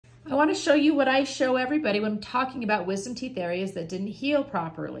I want to show you what I show everybody when talking about wisdom teeth areas that didn't heal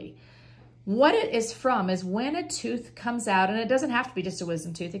properly. What it is from is when a tooth comes out, and it doesn't have to be just a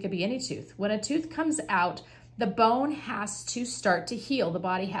wisdom tooth, it could be any tooth. When a tooth comes out, the bone has to start to heal. The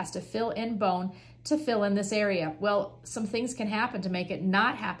body has to fill in bone to fill in this area. Well, some things can happen to make it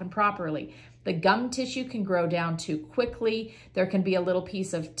not happen properly. The gum tissue can grow down too quickly. There can be a little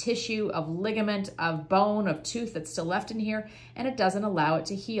piece of tissue, of ligament, of bone, of tooth that's still left in here, and it doesn't allow it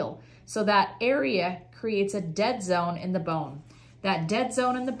to heal. So that area creates a dead zone in the bone. That dead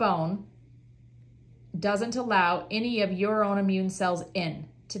zone in the bone doesn't allow any of your own immune cells in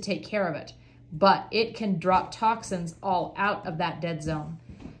to take care of it, but it can drop toxins all out of that dead zone.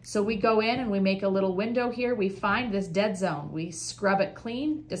 So we go in and we make a little window here. We find this dead zone. We scrub it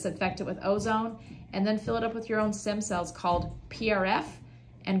clean, disinfect it with ozone, and then fill it up with your own stem cells called PRF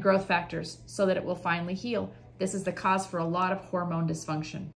and growth factors so that it will finally heal. This is the cause for a lot of hormone dysfunction.